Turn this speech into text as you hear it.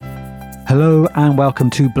Hello and welcome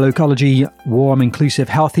to Blokology, warm, inclusive,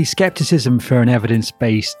 healthy skepticism for an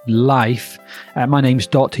evidence-based life. My name's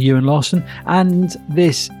Dr. Ewan Lawson, and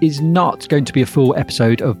this is not going to be a full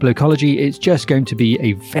episode of Blokology. It's just going to be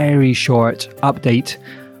a very short update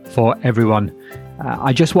for everyone.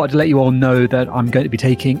 I just wanted to let you all know that I'm going to be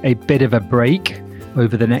taking a bit of a break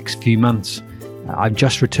over the next few months. I've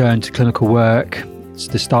just returned to clinical work. It's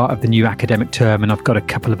the start of the new academic term, and I've got a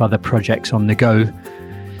couple of other projects on the go.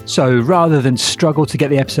 So rather than struggle to get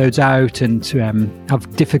the episodes out and to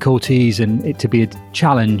have difficulties and it to be a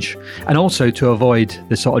challenge, and also to avoid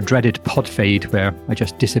the sort of dreaded pod fade where I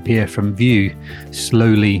just disappear from view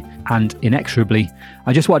slowly and inexorably,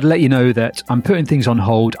 I just wanted to let you know that I'm putting things on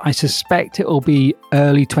hold. I suspect it will be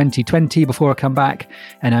early 2020 before I come back,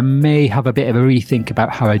 and I may have a bit of a rethink about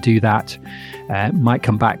how I do that. Might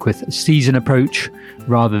come back with a season approach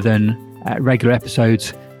rather than regular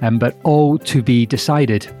episodes. But all to be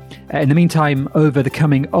decided. In the meantime, over the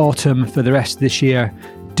coming autumn for the rest of this year,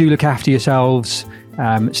 do look after yourselves.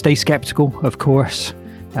 Stay skeptical, of course,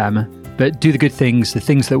 but do the good things, the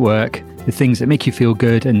things that work, the things that make you feel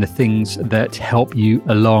good, and the things that help you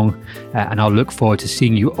along. And I'll look forward to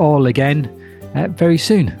seeing you all again very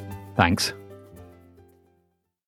soon. Thanks.